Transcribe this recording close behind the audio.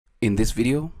In this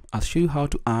video, I'll show you how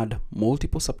to add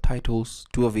multiple subtitles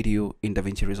to a video in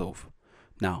DaVinci Resolve.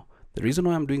 Now, the reason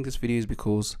why I'm doing this video is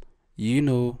because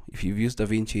if you've used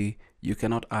DaVinci, you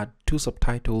cannot add two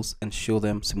subtitles and show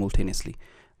them simultaneously.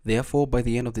 Therefore, by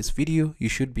the end of this video, you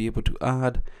should be able to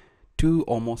add two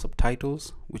or more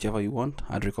subtitles, whichever you want.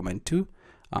 I'd recommend two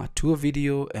to a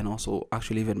video, and also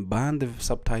actually even bind the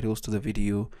subtitles to the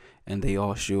video, and they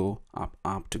all show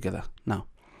up together. Now,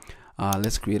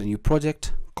 let's create a new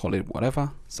project, call it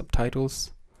whatever,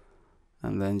 subtitles,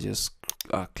 and then just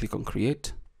click on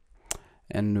create,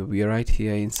 and we are right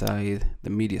here inside the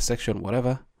media section,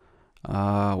 whatever.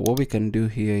 What we can do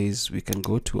here is we can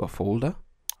go to a folder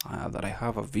that I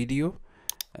have a video,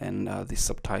 and the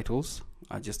subtitles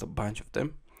are just a bunch of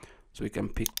them. So we can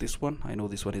pick this one. I know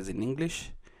this one is in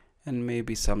English, and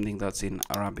maybe something that's in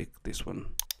Arabic, this one,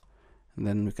 and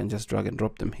then we can just drag and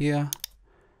drop them here.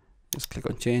 Just click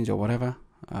on change or whatever,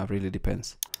 really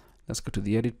depends. Let's go to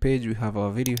the edit page. We have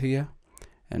our video here,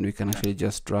 and we can actually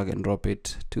just drag and drop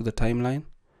it to the timeline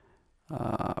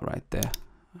right there.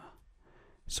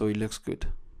 So it looks good,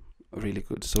 really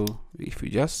good. So if you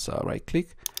just right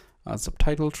click, add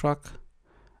subtitle track,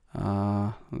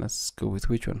 let's go with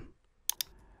which one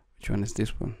is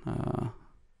this one.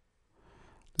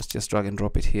 Let's just drag and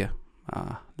drop it here.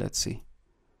 Let's see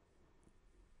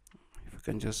if we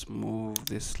can just move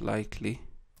this slightly.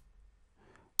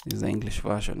 This is the English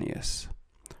version. Yes,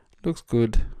 looks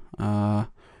good.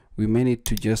 We may need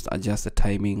to just adjust the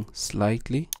timing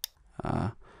slightly.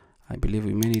 I believe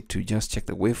we may need to just check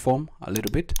the waveform a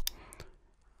little bit,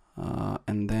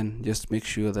 and then just make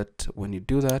sure that when you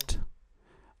do that,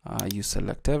 you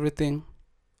select everything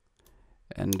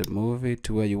and move it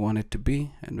to where you want it to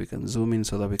be, and we can zoom in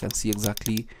so that we can see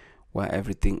exactly where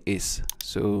everything is.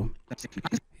 So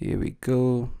here we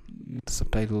go. The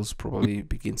subtitles probably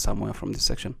begin somewhere from this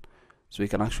section, so we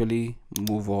can actually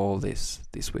move all this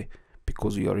way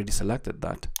because we already selected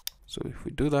that. So if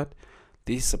we do that,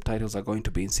 these subtitles are going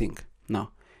to be in sync.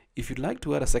 Now, if you'd like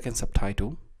to add a second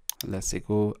subtitle, let's say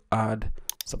go add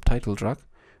subtitle track,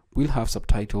 we'll have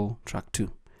subtitle track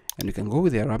 2, and you can go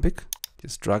with the Arabic,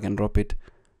 just drag and drop it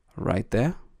right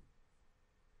there.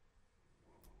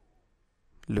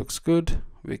 Looks good.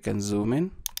 We can zoom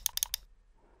in.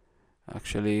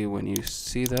 Actually, when you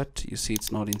see that, you see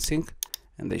it's not in sync,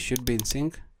 and they should be in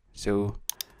sync. So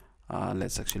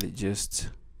let's actually just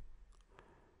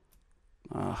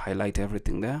highlight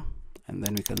everything there, and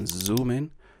then we can zoom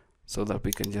in so that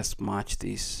we can just match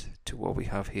this to what we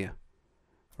have here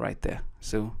right there.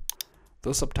 So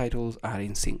those subtitles are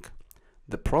in sync.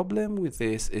 The problem with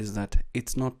this is that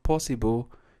it's not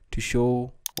possible to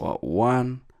show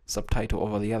one subtitle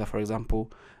over the other. For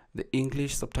example, the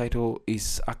English subtitle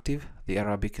is active, the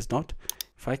Arabic is not.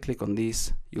 If I click on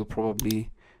this, you'll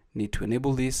probably need to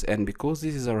enable this, and because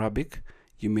this is Arabic,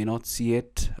 you may not see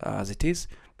it as it is,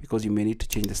 because you may need to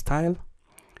change the style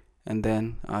and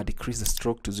then decrease the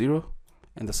stroke to 0,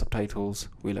 and the subtitles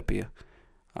will appear.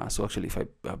 So actually, if I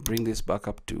bring this back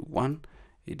up to 1,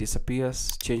 it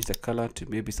disappears. Change the color to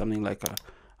maybe something like a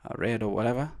red or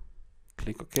whatever.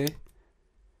 Click OK.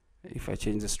 If I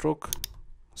change the stroke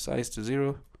size to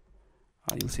 0,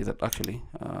 you'll see that actually,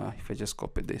 if I just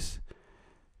copy this,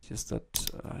 just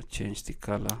that change the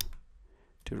color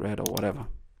to red or whatever,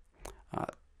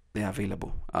 they are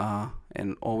available.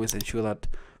 And always ensure that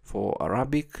for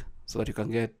Arabic, so that you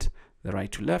can get the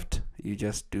right to left, you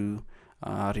just do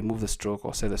remove the stroke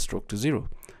or set the stroke to 0.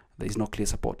 There is no clear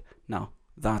support. Now,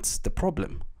 that's the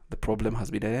problem. The problem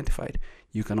has been identified.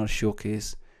 You cannot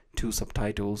showcase two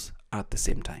subtitles at the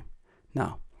same time.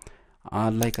 Now,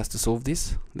 I'd like us to solve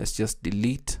this. Let's just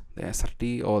delete the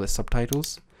SRT or the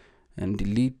subtitles, and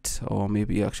delete, or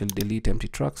maybe actually delete empty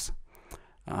tracks.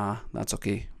 That's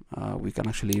okay. We can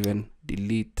actually even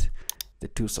delete the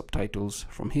two subtitles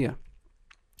from here.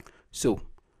 So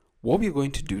what we're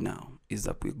going to do now is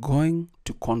that we're going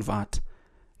to convert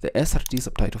the SRT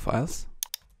subtitle files,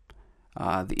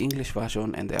 the English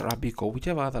version and the Arabic or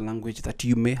whichever other language that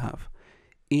you may have,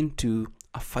 into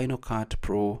a Final Cut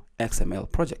Pro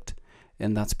XML project.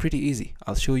 And that's pretty easy.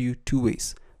 I'll show you two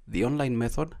ways. The online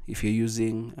method, if you're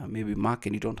using maybe Mac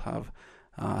and you don't have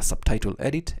subtitle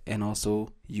edit, and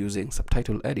also using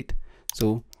subtitle edit.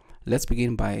 So let's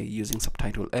begin by using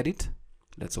subtitle edit.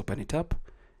 Let's open it up,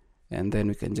 and then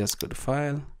we can just go to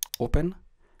file, open,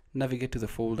 navigate to the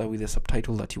folder with the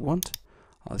subtitle that you want.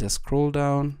 I'll just scroll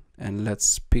down, and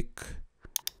let's pick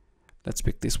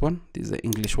this one. This is the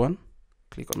English one.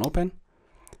 Click on open,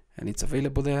 and it's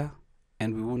available there,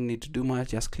 and we won't need to do much.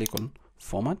 Just click on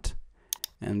format,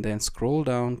 and then scroll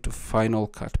down to Final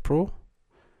Cut Pro,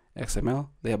 XML.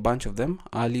 There are a bunch of them.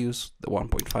 I'll use the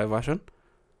 1.5 version,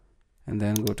 and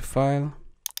then go to File,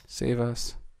 Save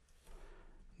As.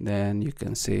 Then you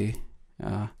can say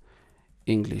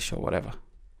English or whatever.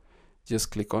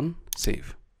 Just click on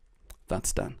Save.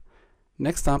 That's done.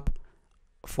 Next up,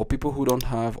 for people who don't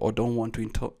have or don't want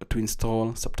to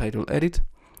install Subtitle Edit,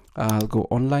 I'll go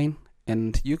online,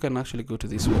 and you can actually go to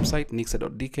this website,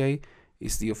 nixa.dk.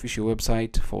 is the official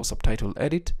website for Subtitle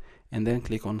Edit, and then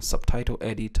click on Subtitle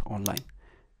Edit Online.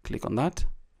 Click on that,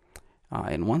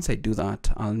 and once I do that,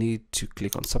 I'll need to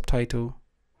click on Subtitle,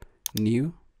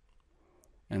 New,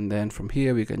 and then from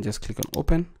here we can just click on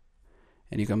Open,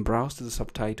 and you can browse to the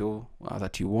subtitle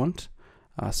that you want.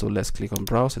 So let's click on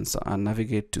Browse and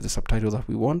navigate to the subtitle that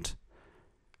we want.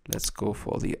 Let's go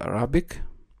for the Arabic.ar.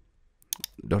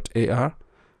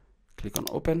 Click on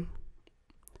Open,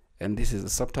 and this is the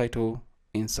subtitle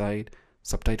inside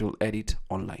Subtitle Edit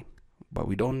Online. But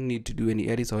we don't need to do any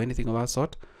edits or anything of that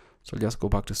sort. So just go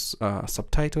back to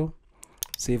Subtitle,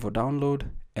 save or download,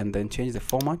 and then change the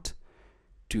format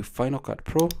to Final Cut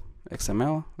Pro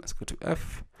XML. Let's go to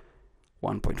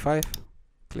F1.5.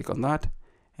 Click on that,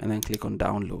 and then click on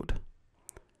Download.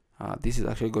 This is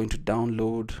actually going to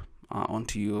download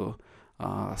onto your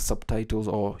subtitles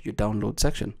or your download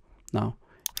section. Now,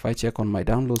 if I check on my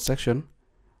download section,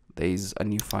 there is a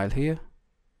new file here.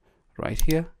 Right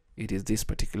here, it is this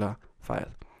particular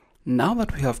file. Now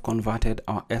that we have converted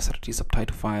our SRT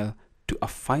subtitle file to a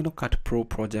Final Cut Pro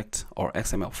project or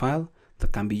XML file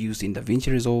that can be used in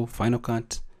DaVinci Resolve, Final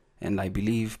Cut, and I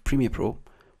believe Premiere Pro,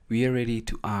 we are ready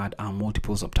to add our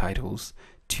multiple subtitles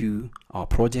to our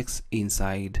projects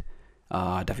inside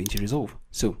DaVinci Resolve.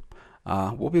 So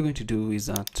what we're going to do is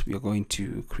that we are going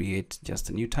to create just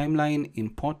a new timeline,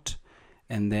 import,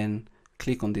 and then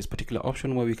click on this particular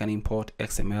option where we can import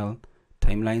XML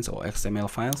timelines or XML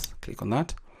files. Click on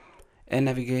that and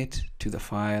navigate to the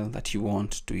file that you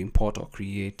want to import or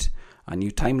create a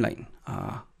new timeline.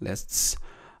 Let's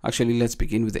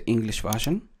begin with the English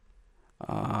version.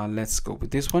 Let's go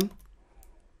with this one.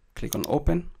 Click on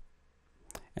Open,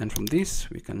 and from this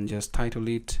we can just title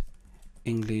it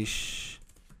English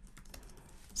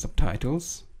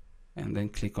Subtitles, and then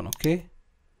click on OK.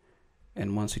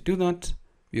 And once we do that,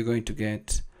 we're going to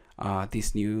get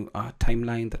this new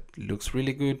timeline that looks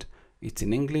really good. It's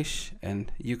in English,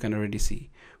 and you can already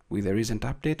see with the recent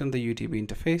update on the YouTube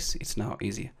interface, it's now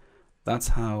easier. That's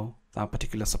how that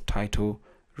particular subtitle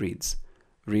reads.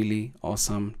 Really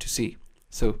awesome to see.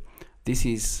 So this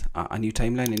is a new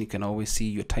timeline, and you can always see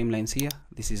your timelines here.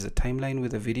 This is a timeline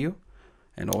with a video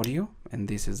and audio, and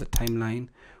this is the timeline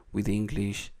with the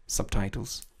English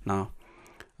subtitles. Now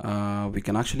we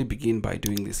can actually begin by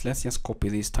doing this. Let's just copy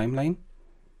this timeline,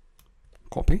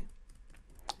 copy,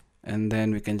 and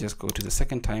then we can just go to the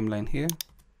second timeline here,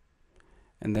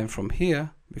 and then from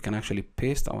here we can actually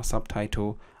paste our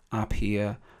subtitle up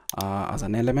here as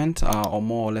an element or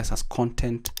more or less as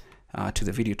content to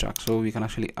the video track. So we can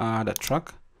actually add a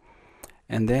track,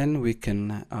 and then we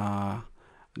can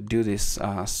do this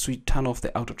turn off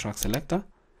the auto track selector,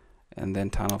 and then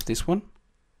turn off this one,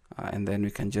 and then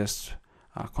we can just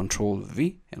Control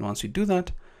V, and once we do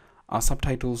that, our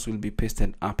subtitles will be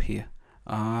pasted up here.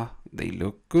 They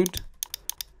look good.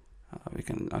 We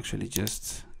can actually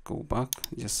just go back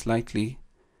just slightly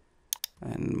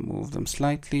and move them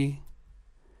slightly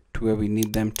to where we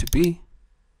need them to be.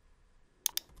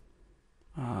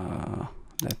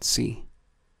 Let's see.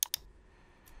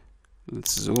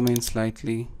 Let's zoom in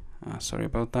slightly. Sorry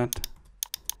about that.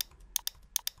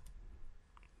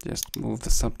 Just move the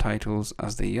subtitles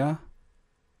as they are.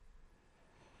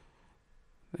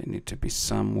 They need to be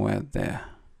somewhere there.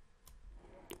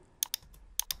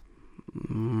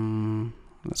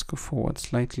 Let's go forward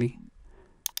slightly.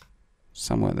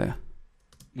 Somewhere there.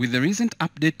 With the recent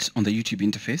update on the YouTube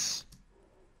interface,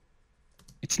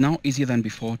 it's now easier than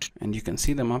before. And you can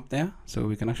see them up there. So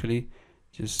we can actually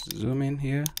just zoom in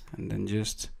here and then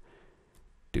just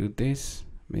do this.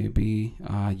 Maybe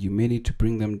you may need to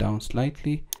bring them down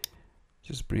slightly.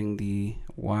 Just bring the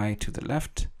Y to the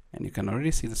left, and you can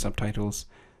already see the subtitles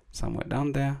somewhere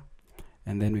down there.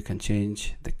 And then we can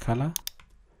change the color.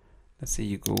 Let's say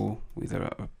you go with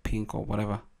a pink or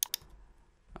whatever.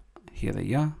 Here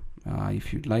they are.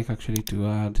 If you'd like actually to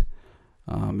add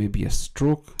maybe a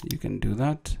stroke, you can do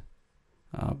that.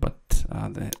 But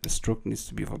the stroke needs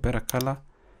to be of a better color.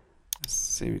 Let's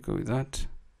say we go with that.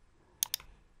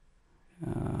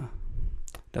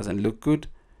 Doesn't look good.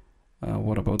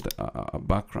 What about the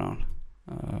background?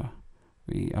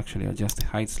 We actually adjust the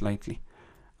height slightly.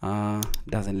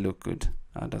 Doesn't look good.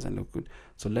 doesn't look good.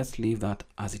 So let's leave that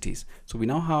as it is. So we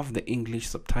now have the English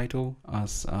subtitle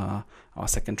as our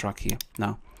second track here.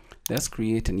 Now let's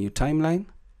create a new timeline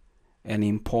and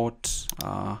import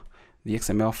the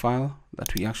XML file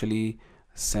that we actually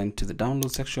sent to the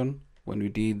download section when we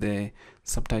did the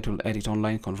subtitle edit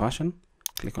online conversion.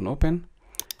 Click on open,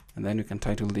 and then we can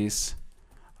title this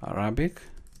Arabic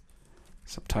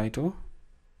subtitle.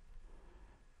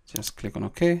 Just click on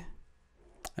OK,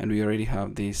 and we already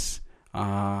have this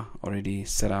already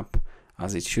set up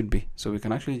as it should be. So we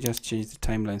can actually just change the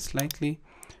timeline slightly,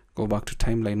 go back to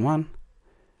timeline 1.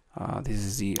 This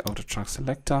is the auto track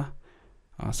selector,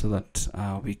 so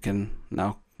that we can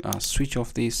now switch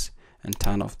off this and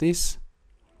turn off this,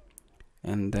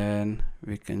 and then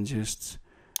we can just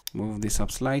move this up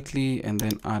slightly and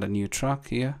then add a new track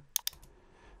here,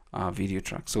 video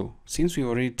track. So since we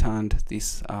already turned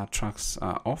these tracks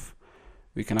off,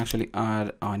 we can actually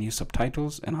add our new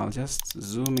subtitles, and I'll just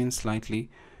zoom in slightly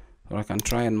so I can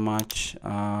try and match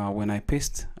when I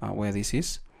paste where this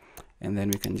is, and then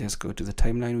we can just go to the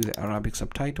timeline with the Arabic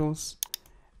subtitles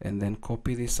and then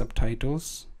copy these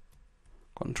subtitles,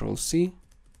 Control C,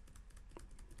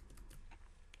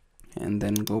 and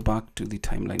then go back to the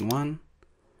timeline 1,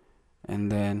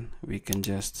 and then we can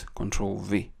just Control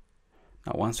V.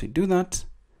 Now once we do that,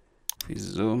 if we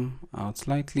zoom out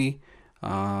slightly,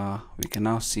 we can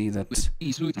now see that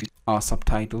our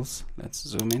subtitles, let's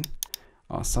zoom in,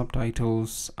 our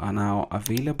subtitles are now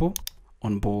available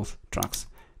on both tracks.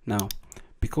 Now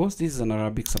because this is an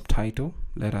Arabic subtitle,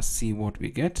 let us see what we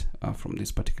get from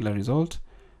this particular result.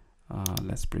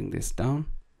 Let's bring this down.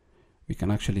 We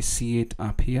can actually see it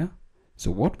up here.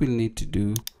 So what we'll need to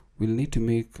do, we'll need to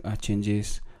make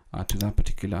changes to that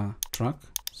particular track.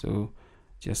 So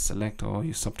just select all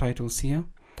your subtitles here,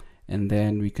 and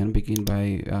then we can begin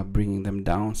by bringing them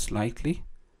down slightly,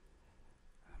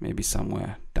 maybe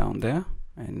somewhere down there.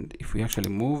 And if we actually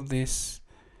move this,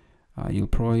 you'll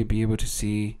probably be able to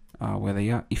see where they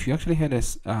are. If you actually had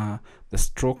the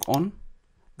stroke on,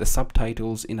 the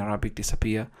subtitles in Arabic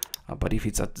disappear, but if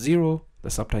it's at 0,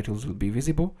 the subtitles will be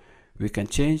visible. We can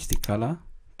change the color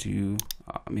to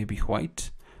maybe white.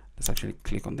 Let's actually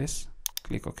click on this,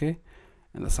 click OK,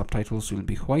 and the subtitles will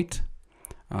be white.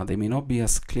 They may not be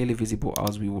as clearly visible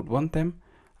as we would want them,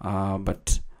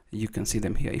 but you can see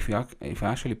them here. If I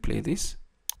actually play this.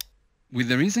 With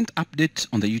the recent update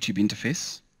on the YouTube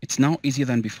interface, it's now easier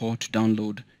than before to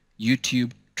download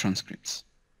YouTube transcripts.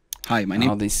 Hi, my name.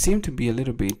 Now they seem to be a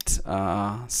little bit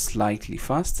slightly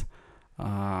fast.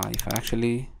 If I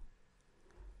actually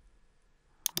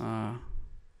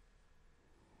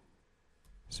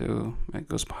so it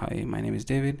goes, hi, my name is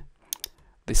David.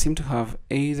 They seem to have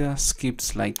either skipped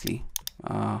slightly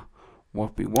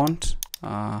what we want,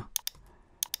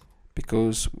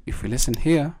 because if we listen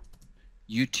here,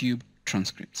 YouTube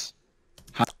transcripts.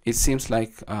 It seems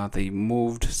like they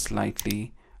moved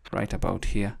slightly right about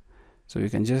here. So you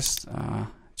can just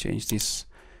change this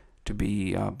to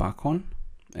be back on,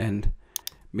 and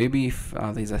maybe if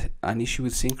there's an issue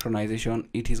with synchronization,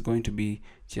 it is going to be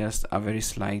just a very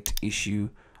slight issue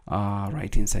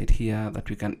right inside here that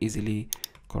we can easily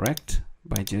correct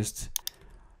by just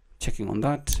checking on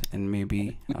that, and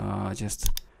maybe just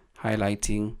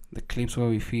highlighting the clips where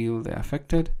we feel they're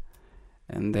affected,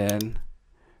 and then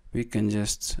we can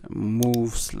just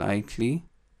move slightly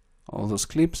all those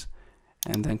clips,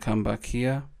 and then come back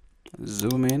here,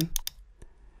 zoom in,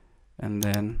 and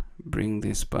then bring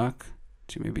this back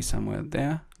to maybe somewhere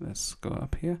there. Let's go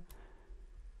up here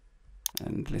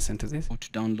and listen to this. Or to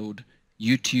download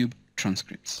YouTube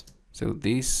transcripts. So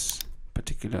this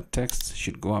particular text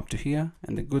should go up to here,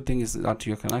 and the good thing is that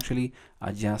you can actually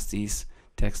adjust this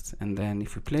text. And then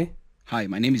if we play, hi,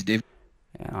 my name is David.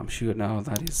 I'm sure now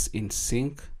that is in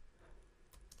sync.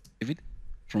 David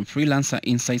from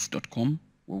freelancerinsights.com,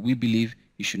 where we believe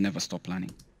you should never stop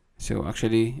learning. So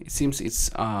actually it seems it's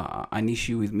an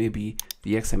issue with maybe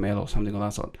the XML or something of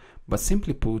that sort. But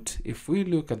simply put, if we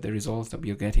look at the results that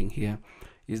we are getting here,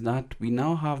 is that we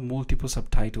now have multiple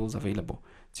subtitles available.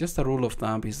 Just a rule of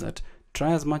thumb is that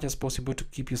try as much as possible to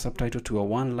keep your subtitle to a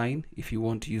 1 line if you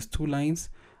want to use 2 lines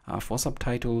for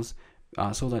subtitles,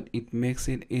 so that it makes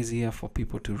it easier for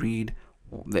people to read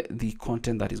the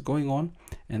content that is going on,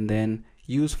 and then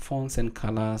use fonts and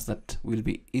colors that will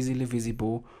be easily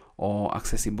visible or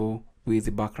accessible with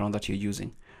the background that you're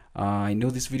using. I know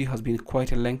this video has been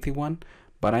quite a lengthy one,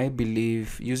 but I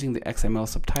believe using the XML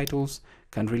subtitles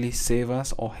can really save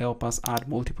us or help us add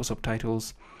multiple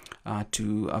subtitles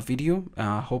to a video.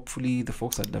 Hopefully the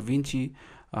folks at DaVinci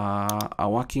are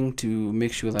working to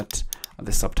make sure that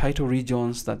the subtitle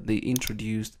regions that they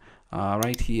introduced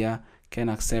right here can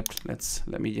accept.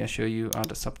 Let me just show you,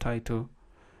 add a subtitle.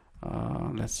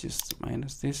 Let's just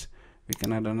minus this. We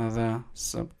can add another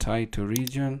subtitle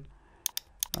region.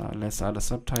 Let's add a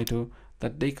subtitle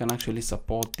that they can actually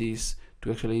support this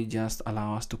to actually just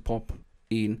allow us to pop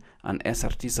in an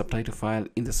SRT subtitle file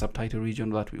in the subtitle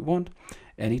region that we want,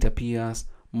 and it appears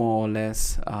more or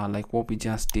less like what we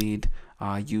just did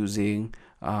using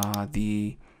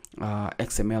the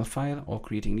XML file, or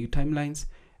creating new timelines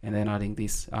and then adding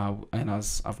this. And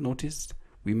as I've noticed,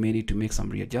 we may need to make some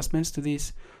readjustments to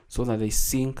this so that they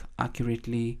sync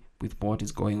accurately with what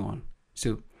is going on.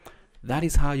 So that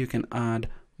is how you can add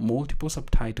multiple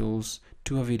subtitles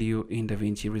to a video in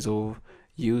DaVinci Resolve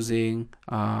using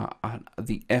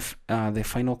the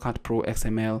Final Cut Pro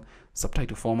XML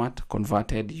subtitle format,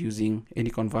 converted using any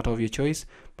converter of your choice,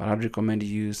 but I'd recommend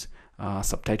you use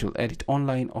Subtitle Edit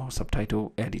Online or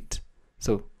Subtitle Edit.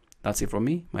 So that's it from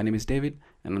me. My name is David,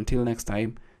 and until next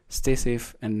time, stay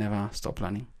safe and never stop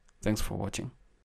learning. Thanks for watching.